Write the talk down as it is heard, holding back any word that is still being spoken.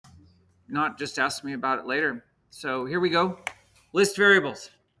not, just ask me about it later. So here we go. List variables.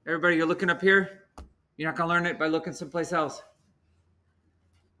 Everybody, you're looking up here. You're not going to learn it by looking someplace else.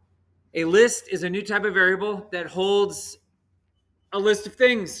 A list is a new type of variable that holds a list of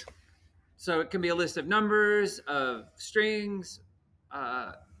things. So it can be a list of numbers, of strings,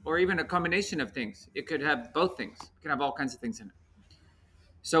 or even a combination of things. It could have both things. It can have all kinds of things in it.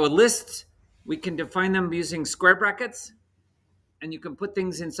 So a list, we can define them using square brackets, and you can put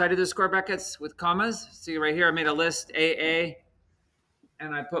things inside of the square brackets with commas. See right here, I made a list AA,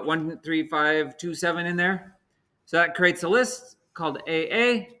 and I put 1, 3, 5, 2, 7 in there. So that creates a list called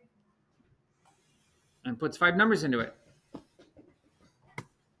AA and puts 5 numbers into it.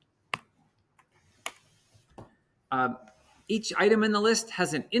 Each item in the list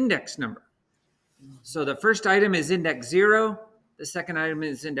has an index number. So the first item is index 0, the second item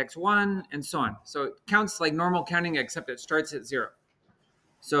is index 1, and so on. So it counts like normal counting, except it starts at 0.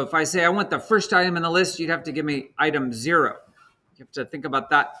 So if I say I want the first item in the list, you'd have to give me item 0. You have to think about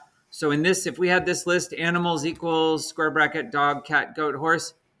that. So in this, if we had this list, animals equals square bracket, dog, cat, goat,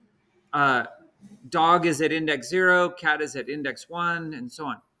 horse, dog is at index 0, cat is at index 1, and so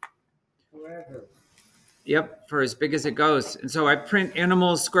on. Forever. Yep, for as big as it goes. And so I print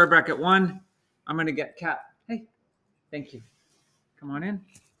animals square bracket 1. I'm going to get cat. Hey, thank you. Come on in.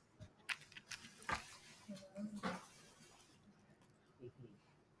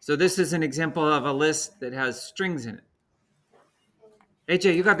 So this is an example of a list that has strings in it.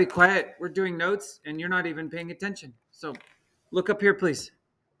 AJ, you got to be quiet. We're doing notes and you're not even paying attention. So look up here, please.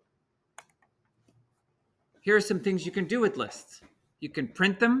 Here are some things you can do with lists. You can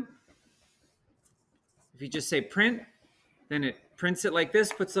print them. If you just say print, then it prints it like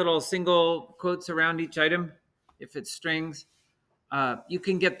this, puts little single quotes around each item if it's strings. You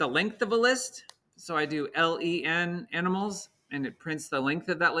can get the length of a list. So I do LEN animals, and it prints the length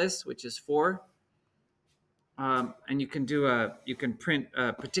of that list, which is 4. And you can print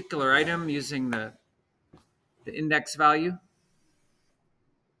a particular item using the index value.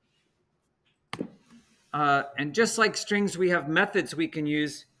 And just like strings, we have methods we can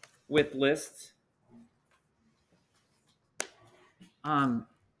use with lists.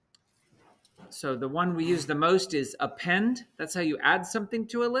 So the one we use the most is append. That's how you add something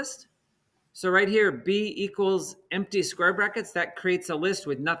to a list. So right here, B equals empty square brackets. That creates a list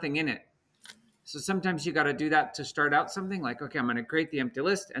with nothing in it. So sometimes you got to do that to start out something like, okay, I'm going to create the empty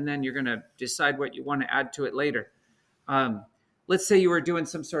list, and then you're going to decide what you want to add to it later. Let's say you were doing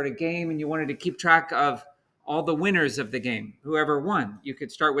some sort of game and you wanted to keep track of all the winners of the game, whoever won. You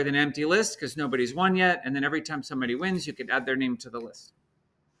could start with an empty list because nobody's won yet, and then every time somebody wins, you could add their name to the list,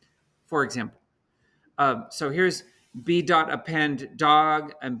 for example. So here's b.append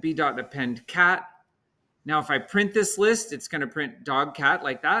dog and b.append cat. Now, if I print this list, it's going to print dog, cat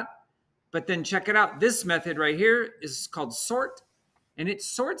like that. But then check it out. This method right here is called sort, and it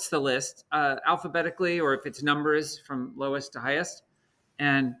sorts the list alphabetically, or if it's numbers from lowest to highest.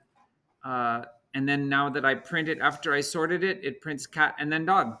 And then now that I print it after I sorted it, it prints cat and then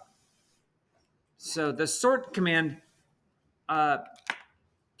dog. So the sort command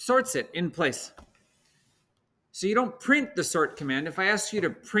sorts it in place. So you don't print the sort command. If I ask you to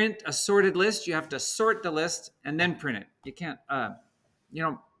print a sorted list, you have to sort the list and then print it. You can't.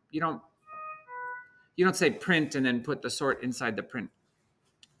 You don't say print and then put the sort inside the print.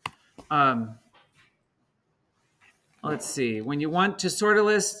 Let's see. When you want to sort a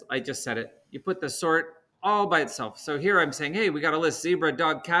list, I just said it. You put the sort all by itself. So here I'm saying, hey, we got a list, zebra,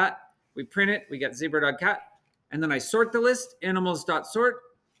 dog, cat. We print it. We get zebra, dog, cat. And then I sort the list, animals.sort.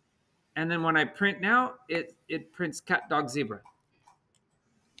 And then when I print now, it prints cat, dog, zebra.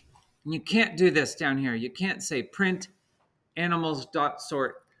 And you can't do this down here. You can't say print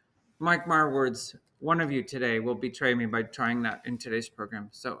animals.sort. Mark my words, one of you today will betray me by trying that in today's program.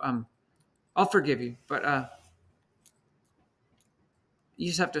 So I'll forgive you, but you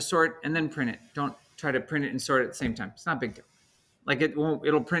just have to sort and then print it. Don't try to print it and sort it at the same time. It's not a big deal. Like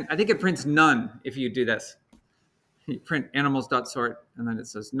it'll print, I think it prints none if you do this. You print animals.sort and then it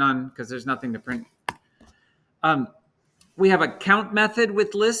says none because there's nothing to print. We have a count method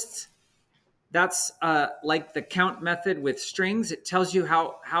with lists. That's like the count method with strings. It tells you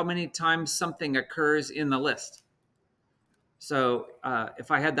how many times something occurs in the list. So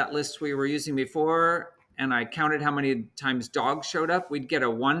if I had that list we were using before and I counted how many times dog showed up, we'd get a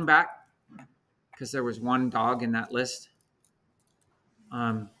 1 back because there was 1 dog in that list.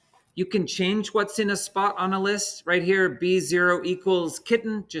 You can change what's in a spot on a list. Right here, B0 equals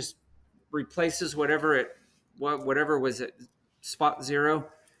kitten, just replaces whatever was at spot 0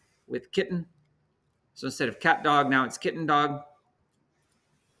 with kitten. So instead of cat dog, now it's kitten dog.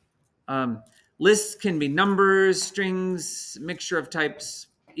 Lists can be numbers, strings, mixture of types,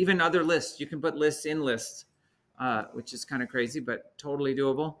 even other lists. You can put lists in lists, which is kind of crazy, but totally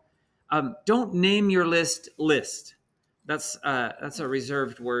doable. Don't name your list list. That's a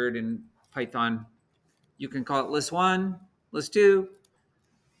reserved word in Python. You can call it list 1, list 2,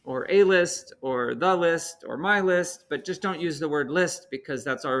 or a list, or the list, or my list, but just don't use the word list because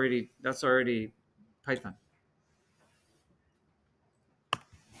that's already Python.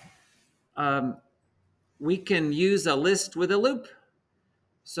 We can use a list with a loop.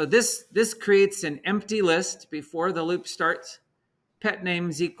 So this creates an empty list before the loop starts. Pet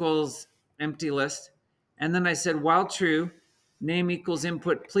names equals empty list. And then I said, while true, name equals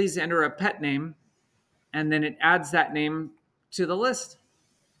input, please enter a pet name. And then it adds that name to the list.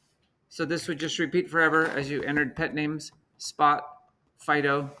 So this would just repeat forever as you entered pet names: Spot,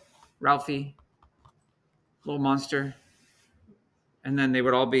 Fido, Ralphie, Little Monster. And then they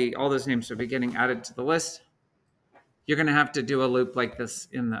would all those names would be getting added to the list. You're going to have to do a loop like this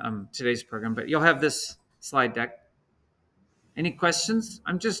in the, today's program, but you'll have this slide deck. Any questions?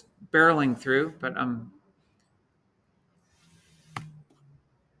 I'm just barreling through, but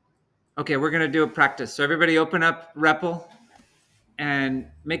okay, we're going to do a practice. So everybody open up REPL and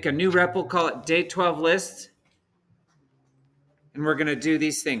make a new REPL, call it day 12 list. And we're going to do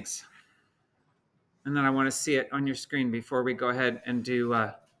these things. And then I want to see it on your screen before we go ahead and do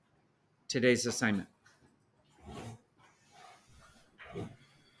today's assignment.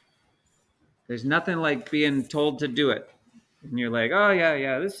 There's nothing like being told to do it. And you're like, oh,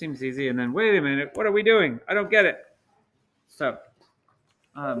 yeah, this seems easy. And then, wait a minute, what are we doing? I don't get it. So,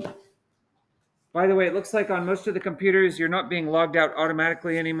 by the way, it looks like on most of the computers, you're not being logged out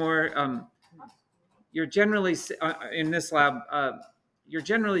automatically anymore. You're generally, in this lab, you're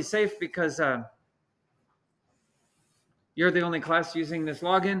generally safe because you're the only class using this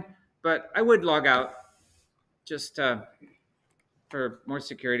login. But I would log out just for more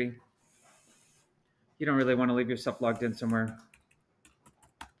security. You don't really want to leave yourself logged in somewhere.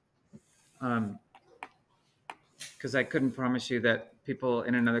 Because I couldn't promise you that people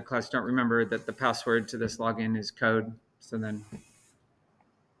in another class don't remember that the password to this login is code. So then,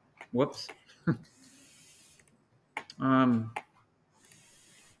 whoops.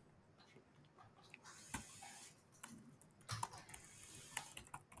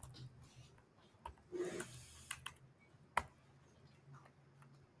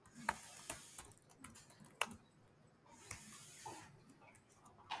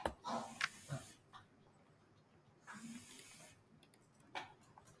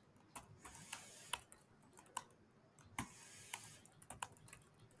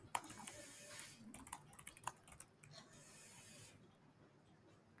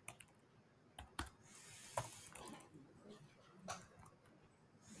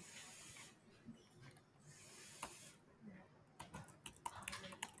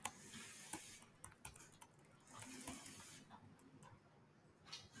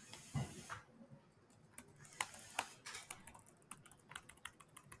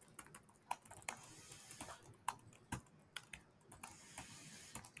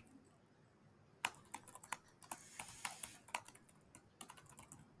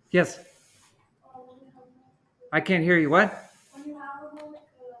 Yes. I can't hear you. What?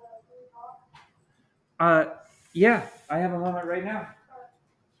 Yeah, I have a moment right now.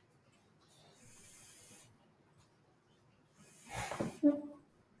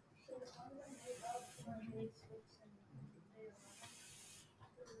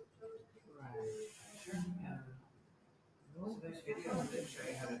 There's videos that show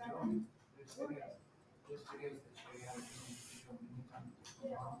you how to do them. There's videos that show you how to do them.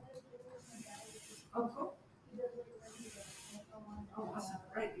 Oh, cool. Oh, awesome.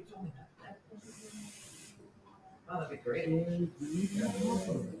 Right, you told me that. Oh, that'd be great.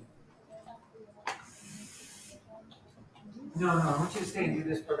 No, I want you to stay and do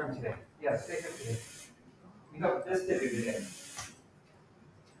this program today. Yeah, stay here today. You got this to do today.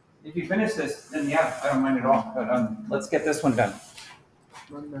 If you finish this, then yeah, I don't mind at all. But let's get this one done.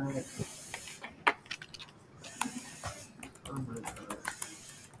 Oh my God.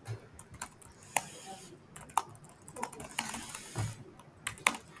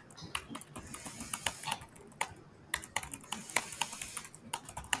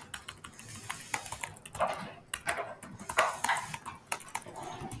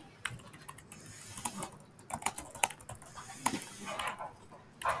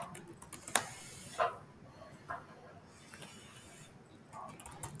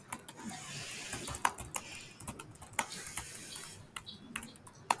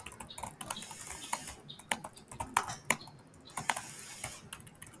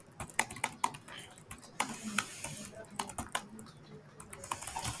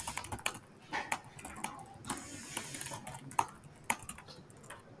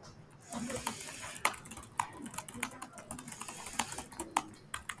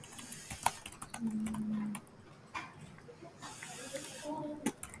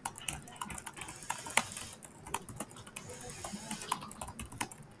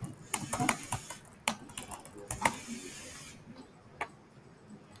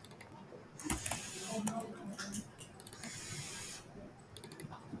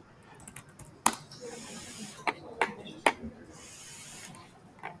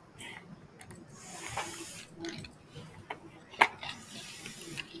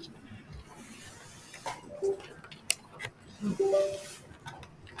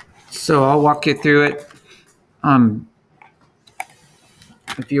 So I'll walk you through it.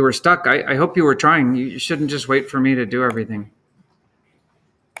 If you were stuck, I hope you were trying. You shouldn't just wait for me to do everything.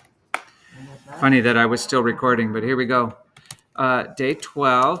 Funny that I was still recording, but here we go. Day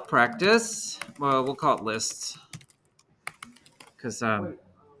 12, practice. Well, we'll call it lists. Because,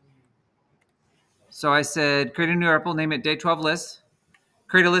 so I said, create a new REPL, name it day 12 list.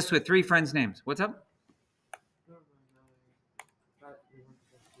 Create a list with 3 friends' names. What's up?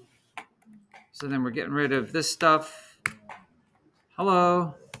 So then we're getting rid of this stuff.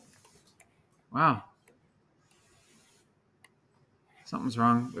 Hello. Wow. Something's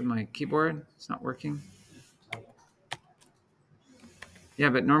wrong with my keyboard. It's not working. Yeah,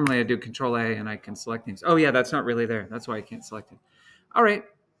 but normally I do Control A and I can select names. Oh yeah, that's not really there. That's why I can't select it. All right.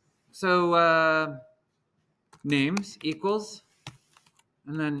 So names equals,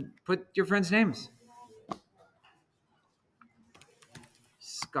 and then put your friends' names.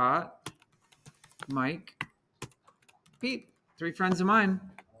 Scott, Mike, Pete. 3 friends of mine.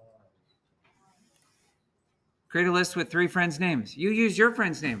 Create a list with 3 friends' names. You use your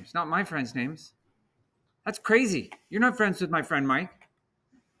friends' names, not my friends' names. That's crazy. You're not friends with my friend Mike.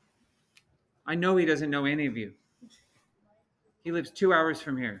 I know he doesn't know any of you. He lives 2 hours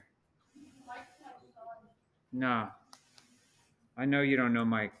from here. No. I know you don't know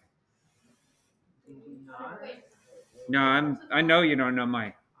Mike. No, I know you don't know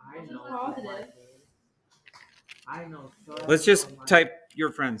Mike. I know. Let's just type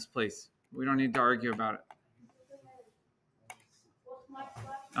your friends, please. We don't need to argue about it.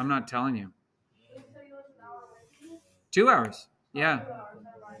 I'm not telling you. 2 hours. Yeah.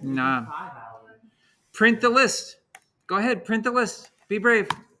 Nah. Print the list. Go ahead, print the list. Be brave.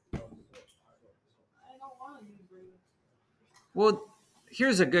 Well,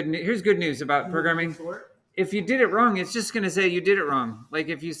 here's good news about programming. If you did it wrong, it's just going to say you did it wrong. Like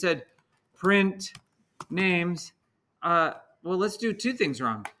if you said print names, well, let's do 2 things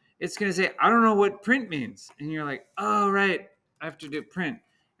wrong. It's going to say, I don't know what print means. And you're like, oh, right, I have to do print.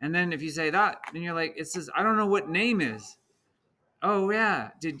 And then if you say that, then you're like, it says, I don't know what name is. Oh,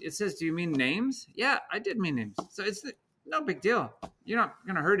 yeah. It says, do you mean names? Yeah, I did mean names. So it's no big deal. You're not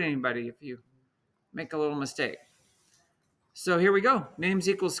going to hurt anybody if you make a little mistake. So here we go. Names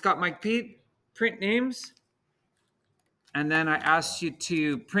equals Scott, Mike, Pete. Print names. And then I asked you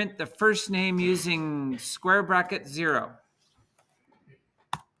to print the first name using square bracket 0.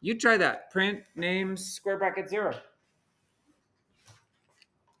 You try that. Print names, square bracket 0.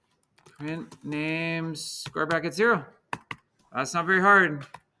 Print names, square bracket 0. That's not very hard.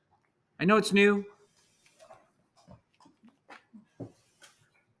 I know it's new.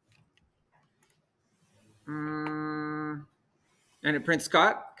 And it prints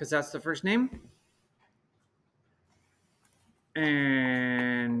Scott, because that's the first name.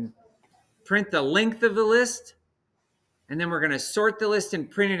 And print the length of the list. And then we're going to sort the list and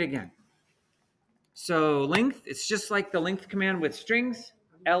print it again. So length, it's just like the length command with strings,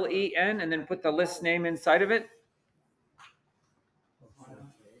 L-E-N, and then put the list name inside of it.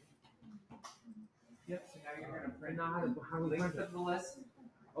 Yep, so now you're going to print the length of the list.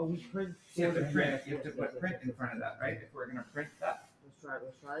 Oh, we print. You have to print. You have to put print in front of that, right? If we're going to print that.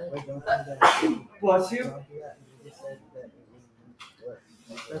 Let's try it. Wait, don't do that. Bless you. Don't do that. You just said that it wouldn't work.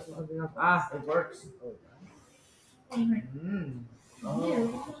 That's something else. Ah, it works.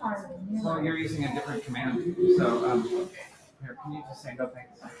 Well, you're using a different command. So here, can you just say no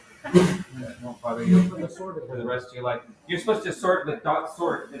thanks? And it won't bother you for the rest of your life. You're supposed to sort with dot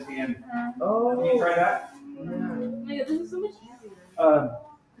sort at the end. Oh. Can you try that? Yeah. This is so much easier.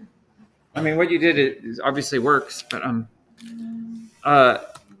 I mean, what you did is obviously works, but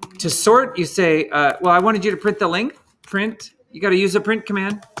to sort, you say, well, I wanted you to print the length. Print. You got to use a print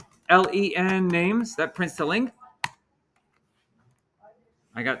command. L-E-N names. That prints the length.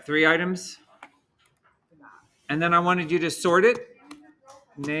 I got 3 items. And then I wanted you to sort it.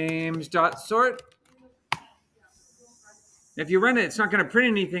 Names.sort. If you run it, it's not going to print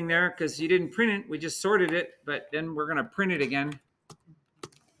anything there because you didn't print it. We just sorted it, but then we're going to print it again.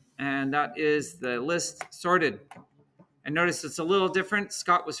 And that is the list sorted. And notice it's a little different.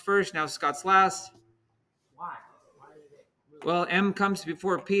 Scott was first, now Scott's last. Why? Well, M comes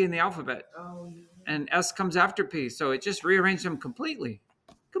before P in the alphabet. And S comes after P. So it just rearranged them completely.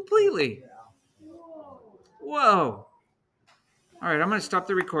 Completely. Whoa. All right, I'm going to stop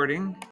the recording.